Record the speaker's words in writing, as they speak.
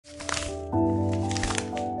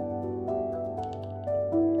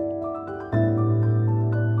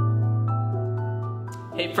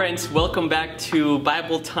Hey friends, welcome back to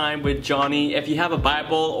Bible Time with Johnny. If you have a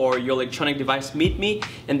Bible or your electronic device, meet me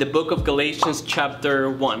in the book of Galatians chapter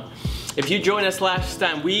 1. If you joined us last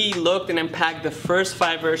time, we looked and unpacked the first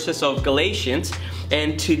 5 verses of Galatians,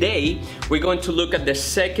 and today we're going to look at the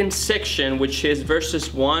second section, which is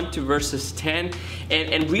verses 1 to verses 10.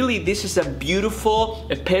 And really, this is a beautiful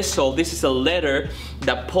epistle. This is a letter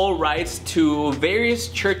that Paul writes to various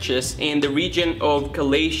churches in the region of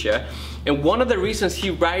Galatia. And one of the reasons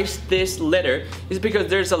he writes this letter is because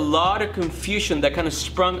there's a lot of confusion that kind of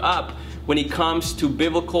sprung up when it comes to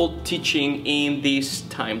biblical teaching in this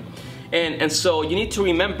time. And so you need to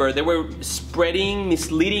remember they were spreading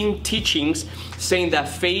misleading teachings saying that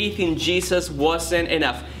faith in Jesus wasn't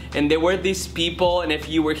enough. And there were these people, and if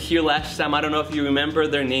you were here last time, I don't know if you remember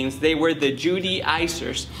their names, they were the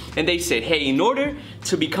Judaizers. And they said, hey, in order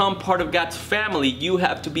to become part of God's family, you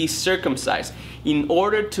have to be circumcised. In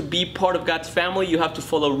order to be part of God's family, you have to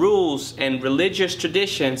follow rules and religious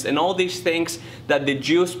traditions and all these things that the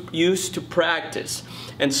Jews used to practice.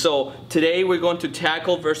 And so today we're going to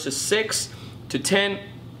tackle verses 6 to 10.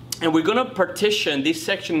 And we're going to partition this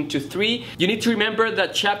section into 3. You need to remember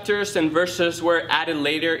that chapters and verses were added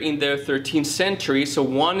later in the 13th century. So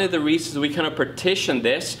one of the reasons we kind of partition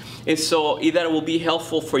this is so that it will be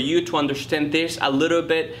helpful for you to understand this a little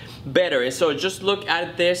bit better. And so just look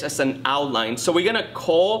at this as an outline. So we're going to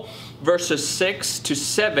call verses 6 to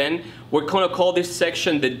 7, we're going to call this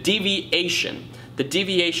section the deviation. The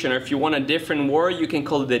deviation, or if you want a different word, you can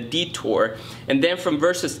call it the detour. And then from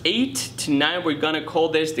verses 8 to 9, we're going to call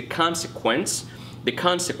this the consequence. The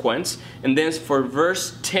consequence. And then for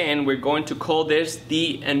verse 10, we're going to call this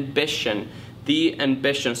the ambition. The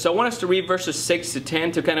ambition. So I want us to read verses 6 to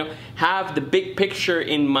 10 to kind of have the big picture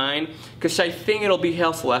in mind, because I think it'll be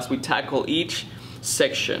helpful as we tackle each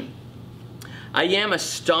section. I am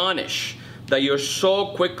astonished that you're so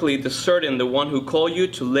quickly deserting the one who called you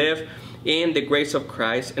to live in the grace of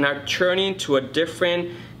Christ and are turning to a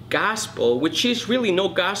different gospel, which is really no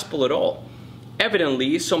gospel at all.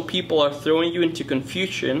 Evidently, some people are throwing you into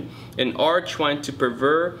confusion and are trying to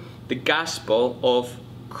pervert the gospel of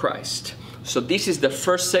Christ. So this is the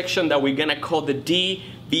first section that we're going to call the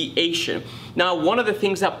deviation. Now, one of the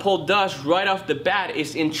things that Paul does right off the bat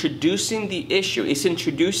is introducing the issue. Is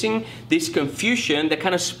introducing this confusion that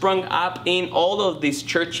kind of sprung up in all of these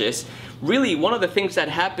churches. Really, one of the things that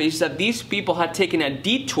happened is that these people had taken a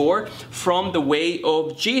detour from the way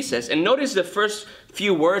of Jesus. And notice the first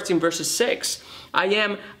few words in verses 6. I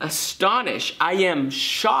am astonished. I am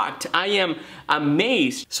shocked. I am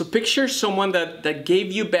amazed. So picture someone that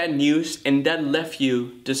gave you bad news and that left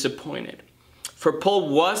you disappointed. For Paul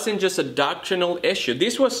wasn't just a doctrinal issue.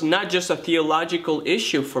 This was not just a theological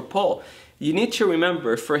issue for Paul. You need to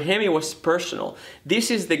remember, for him it was personal. This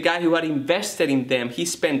is the guy who had invested in them. He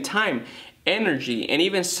spent time, energy, and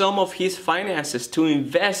even some of his finances to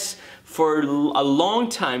invest for a long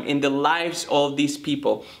time in the lives of these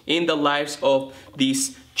people, in the lives of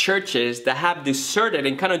these churches that have deserted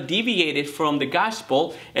and kind of deviated from the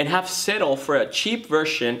gospel and have settled for a cheap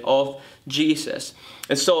version of Jesus.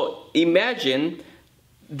 And so imagine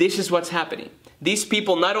this is what's happening. These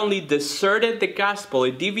people not only deserted the gospel, they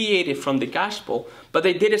deviated from the gospel, but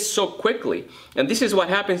they did it so quickly. And this is what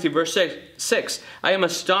happens in verse 6. I am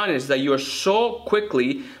astonished that you are so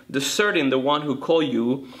quickly deserting the one who called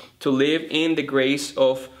you to live in the grace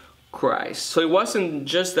of Christ. So it wasn't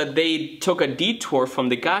just that they took a detour from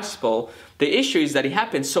the gospel. The issue is that it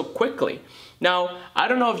happened so quickly. Now, I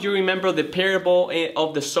don't know if you remember the parable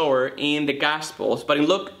of the sower in the Gospels, but in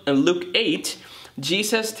Luke 8,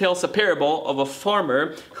 Jesus tells a parable of a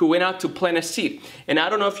farmer who went out to plant a seed. And I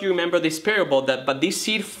don't know if you remember this parable, but this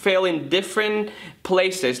seed fell in different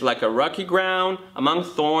places, like a rocky ground, among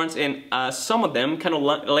thorns, and some of them kind of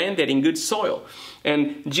landed in good soil.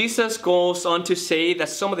 And Jesus goes on to say that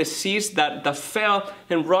some of the seeds that fell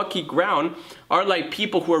in rocky ground are like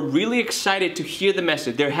people who are really excited to hear the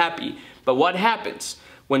message. They're happy. But what happens?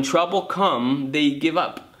 When trouble comes, they give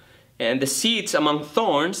up. And the seeds among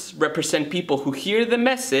thorns represent people who hear the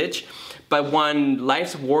message, but when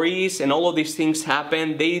life's worries and all of these things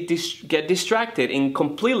happen, they get distracted and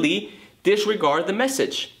completely disregard the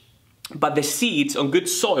message. But the seeds on good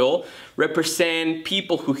soil represent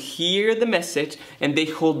people who hear the message and they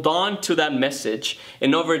hold on to that message,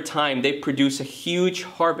 and over time they produce a huge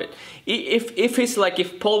harvest.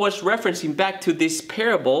 If Paul was referencing back to this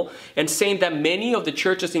parable and saying that many of the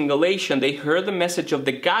churches in Galatia, they heard the message of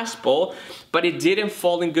the gospel, but it didn't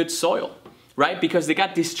fall in good soil, right? Because they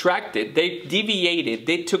got distracted, they deviated,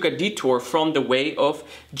 they took a detour from the way of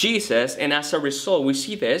Jesus, and as a result, we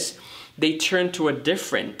see this, they turned to a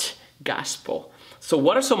different gospel. So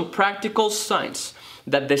what are some practical signs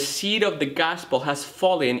that the seed of the gospel has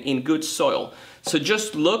fallen in good soil? So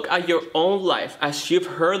just look at your own life as you've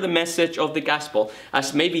heard the message of the gospel,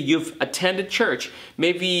 as maybe you've attended church,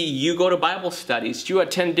 maybe you go to Bible studies, you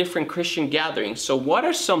attend different Christian gatherings. So what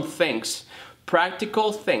are some things,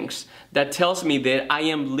 practical things, that tells me that I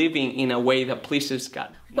am living in a way that pleases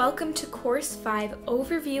God? Welcome to Course 5,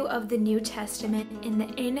 Overview of the New Testament in the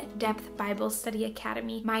In-Depth Bible Study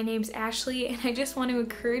Academy. My name's Ashley, and I just want to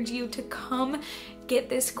encourage you to come get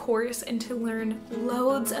this course and to learn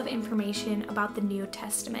loads of information about the New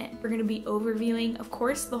Testament. We're going to be overviewing, of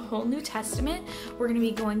course, the whole New Testament. We're going to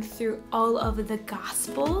be going through all of the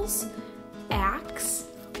Gospels, Acts,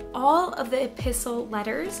 all of the epistle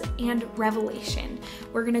letters, and Revelation.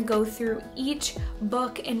 We're going to go through each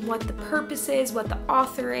book and what the purpose is, what the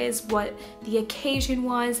author is, what the occasion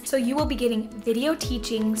was. So you will be getting video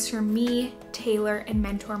teachings from me, Taylor, and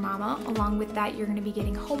Mentor Mama. Along with that, you're going to be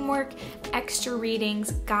getting homework, extra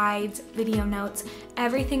readings, guides, video notes,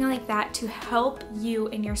 everything like that to help you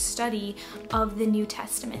in your study of the New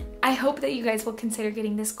Testament. I hope that you guys will consider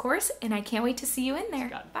getting this course, and I can't wait to see you in there.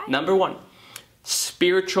 Bye. Number 1.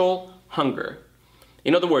 Spiritual hunger.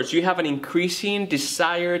 In other words, you have an increasing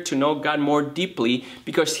desire to know God more deeply,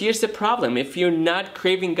 because here's the problem. If you're not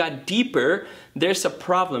craving God deeper, there's a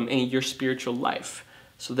problem in your spiritual life.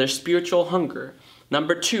 So there's spiritual hunger.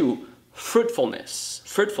 Number 2, fruitfulness.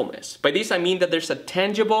 Fruitfulness. By this I mean that there's a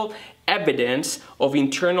tangible evidence of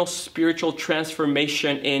internal spiritual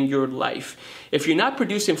transformation in your life. If you're not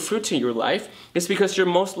producing fruits in your life, it's because you're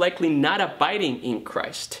most likely not abiding in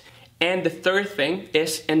Christ. And the third thing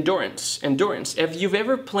is endurance. Endurance. If you've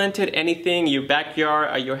ever planted anything in your backyard,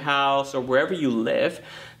 at your house, or wherever you live,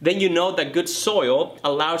 then you know that good soil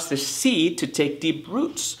allows the seed to take deep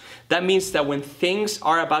roots. That means that when things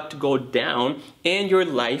are about to go down in your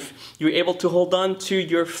life, you're able to hold on to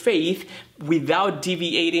your faith without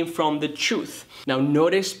deviating from the truth. Now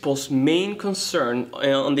notice Paul's main concern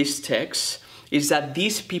on this text is that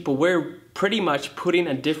these people were pretty much putting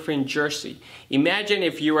a different jersey. Imagine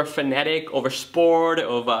if you're a fanatic of a sport,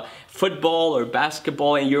 of football or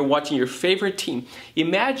basketball, and you're watching your favorite team.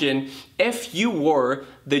 Imagine if you wore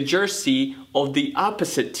the jersey of the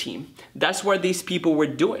opposite team. That's what these people were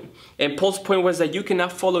doing. And Paul's point was that you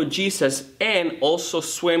cannot follow Jesus and also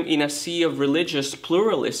swim in a sea of religious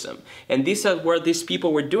pluralism. And this is what these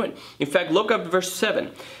people were doing. In fact, look at verse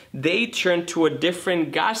 7. They turned to a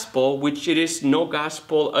different gospel, which it is no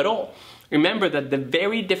gospel at all. Remember that the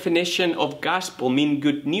very definition of gospel means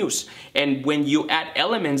good news. And when you add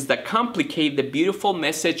elements that complicate the beautiful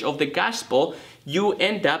message of the gospel, you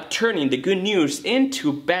end up turning the good news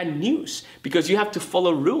into bad news, because you have to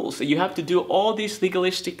follow rules. You have to do all these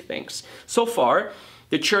legalistic things. So far,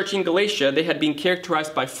 the church in Galatia, they had been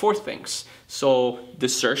characterized by 4 things. So,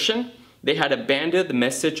 desertion. They had abandoned the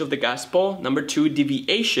message of the gospel. Number 2,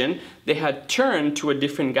 deviation. They had turned to a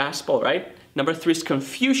different gospel, right? Number 3 is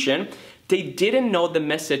confusion. They didn't know the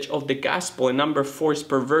message of the gospel. And number 4 is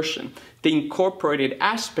perversion. They incorporated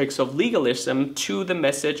aspects of legalism to the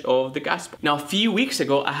message of the gospel. Now, a few weeks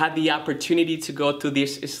ago, I had the opportunity to go to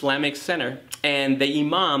this Islamic center. And the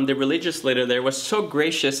imam, the religious leader there, was so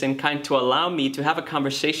gracious and kind to allow me to have a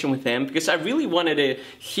conversation with him, because I really wanted to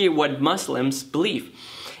hear what Muslims believe.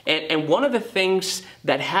 And one of the things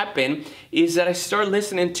that happened is that I started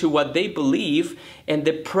listening to what they believe, and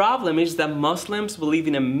the problem is that Muslims believe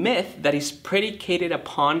in a myth that is predicated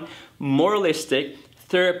upon moralistic,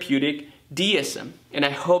 therapeutic deism. And I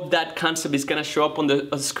hope that concept is going to show up on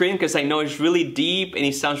the screen, because I know it's really deep and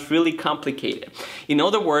it sounds really complicated. In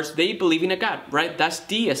other words, they believe in a God, right? That's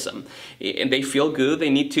deism. And they feel good.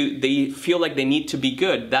 They feel like they need to be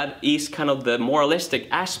good. That is kind of the moralistic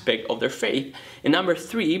aspect of their faith. And number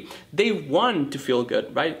 3, they want to feel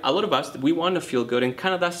good, right? A lot of us, we want to feel good, and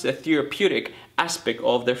kind of that's the therapeutic aspect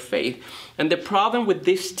of their faith. And the problem with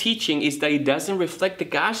this teaching is that it doesn't reflect the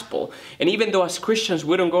gospel. And even though as Christians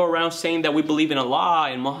we don't go around saying that we believe in Allah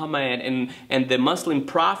and Muhammad and the Muslim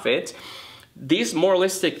prophets, this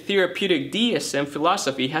moralistic therapeutic deism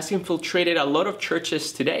philosophy has infiltrated a lot of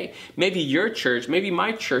churches today. Maybe your church, maybe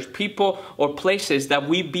my church, people or places that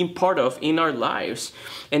we've been part of in our lives.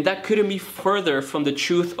 And that couldn't be further from the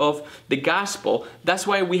truth of the gospel. That's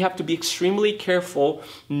why we have to be extremely careful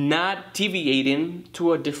not deviating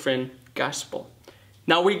to a different gospel.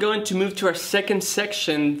 Now we're going to move to our second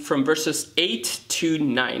section from verses 8 to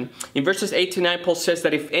 9. In verses 8 to 9, Paul says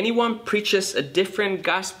that if anyone preaches a different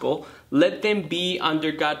gospel, let them be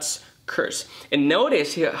under God's curse. And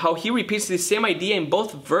notice how he repeats the same idea in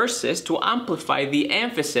both verses to amplify the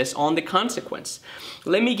emphasis on the consequence.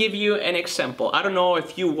 Let me give you an example. I don't know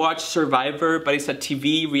if you watch Survivor, but it's a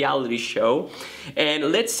TV reality show.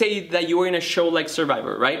 And let's say that you were in a show like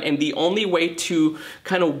Survivor, right? And the only way to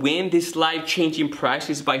kind of win this life-changing prize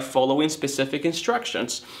is by following specific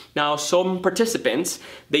instructions. Now, some participants,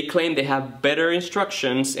 they claim they have better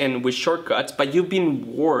instructions and with shortcuts, but you've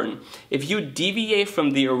been warned. If you deviate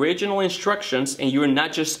from the original instructions and you're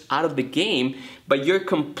not just out of the game, but you're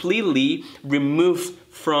completely removed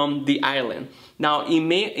from the island. Now,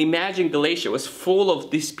 imagine Galatia was full of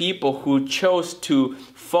these people who chose to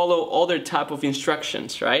follow other type of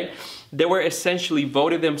instructions, right? They were essentially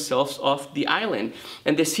voted themselves off the island.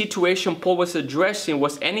 And the situation Paul was addressing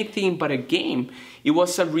was anything but a game. It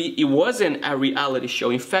wasn't a reality show.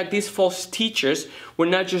 In fact, these false teachers were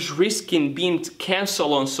not just risking being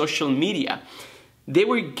canceled on social media. They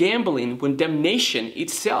were gambling with damnation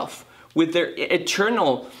itself, with their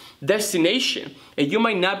eternal destination. And you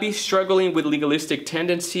might not be struggling with legalistic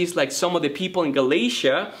tendencies like some of the people in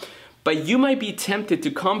Galatia, but you might be tempted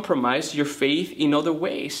to compromise your faith in other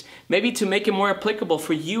ways. Maybe to make it more applicable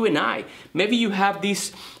for you and I. Maybe you have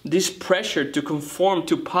this pressure to conform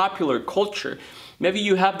to popular culture. Maybe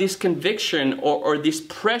you have this conviction or this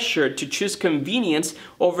pressure to choose convenience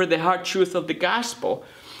over the hard truth of the gospel.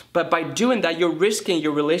 But by doing that, you're risking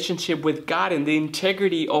your relationship with God and the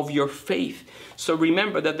integrity of your faith. So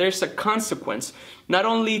remember that there's a consequence, not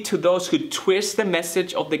only to those who twist the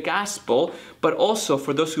message of the gospel, but also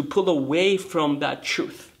for those who pull away from that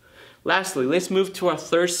truth. Lastly, let's move to our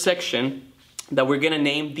third section that we're going to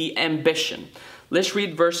name the ambition. Let's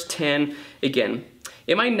read verse 10 again.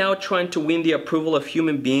 Am I now trying to win the approval of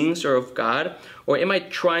human beings or of God? Or am I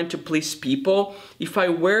trying to please people? If I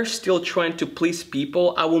were still trying to please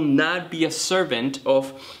people, I will not be a servant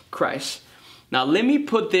of Christ. Now, let me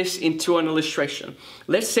put this into an illustration.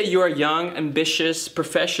 Let's say you're a young, ambitious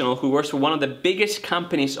professional who works for one of the biggest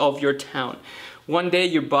companies of your town. One day,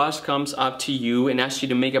 your boss comes up to you and asks you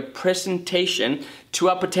to make a presentation to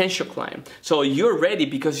a potential client. So you're ready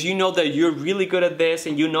because you know that you're really good at this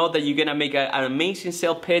and you know that you're gonna make an amazing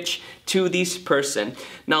sales pitch to this person.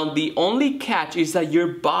 Now, the only catch is that your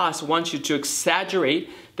boss wants you to exaggerate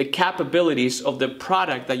the capabilities of the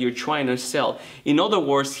product that you're trying to sell. In other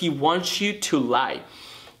words, he wants you to lie.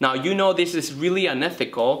 Now, you know this is really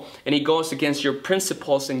unethical and it goes against your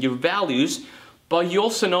principles and your values, but you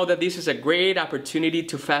also know that this is a great opportunity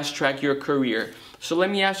to fast track your career. So let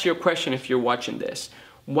me ask you a question if you're watching this.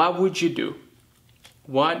 What would you do?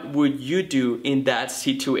 What would you do in that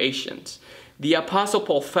situation? The Apostle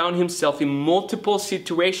Paul found himself in multiple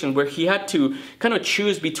situations where he had to kind of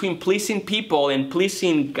choose between pleasing people and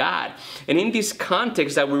pleasing God. And in this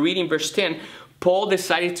context that we read in verse 10, Paul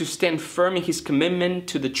decided to stand firm in his commitment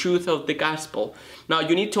to the truth of the gospel. Now,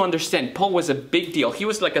 you need to understand, Paul was a big deal. He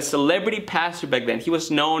was like a celebrity pastor back then. He was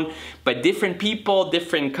known by different people,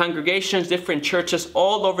 different congregations, different churches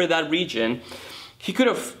all over that region. He could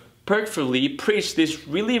have perfectly preached this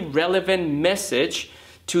really relevant message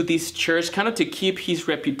to this church, kind of to keep his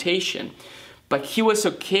reputation. But he was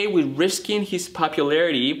okay with risking his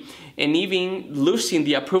popularity and even losing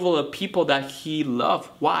the approval of people that he loved.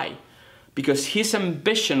 Why? Because his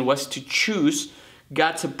ambition was to choose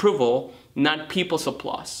God's approval, not people's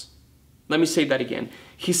applause. Let me say that again.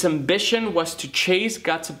 His ambition was to chase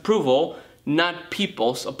God's approval, not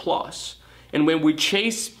people's applause. And when we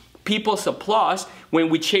chase people's applause, when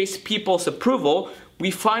we chase people's approval, we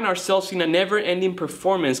find ourselves in a never-ending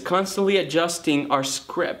performance, constantly adjusting our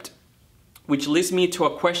script. Which leads me to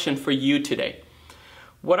a question for you today.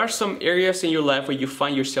 What are some areas in your life where you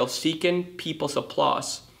find yourself seeking people's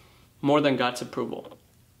applause more than God's approval?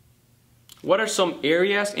 What are some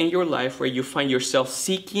areas in your life where you find yourself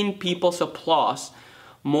seeking people's applause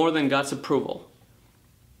more than God's approval?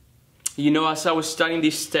 You know, as I was studying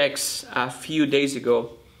this text a few days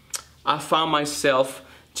ago, I found myself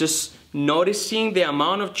just noticing the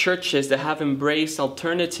amount of churches that have embraced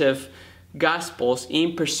alternative gospels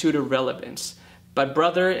in pursuit of relevance. But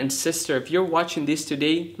brother and sister, if you're watching this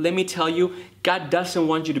today, let me tell you, God doesn't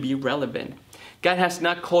want you to be relevant. God has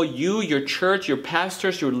not called you, your church, your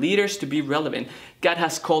pastors, your leaders to be relevant. God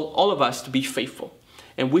has called all of us to be faithful.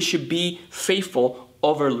 And we should be faithful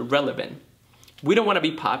over relevant. We don't want to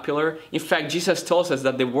be popular. In fact, Jesus tells us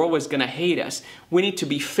that the world is going to hate us. We need to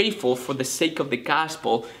be faithful for the sake of the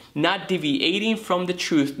gospel, not deviating from the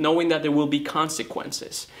truth, knowing that there will be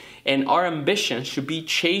consequences. And our ambition should be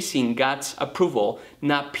chasing God's approval,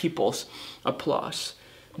 not people's applause.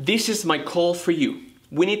 This is my call for you.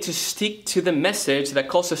 we need to stick to the message that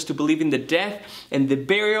calls us to believe in the death and the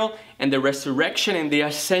burial and the resurrection and the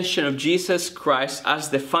ascension of Jesus Christ as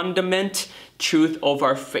the fundament truth of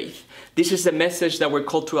our faith. This is the message that we're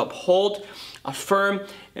called to uphold, affirm,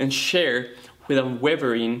 and share with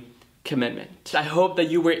unwavering commitment. I hope that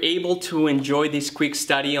you were able to enjoy this quick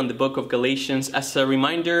study on the book of Galatians. As a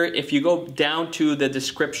reminder, if you go down to the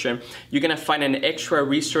description, you're going to find an extra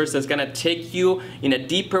resource that's going to take you in a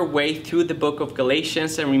deeper way through the book of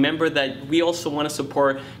Galatians. And remember that we also want to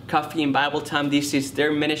support Coffee and Bible Time. This is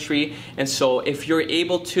their ministry. And so if you're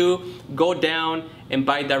able to, go down and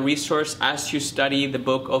buy that resource as you study the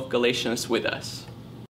book of Galatians with us.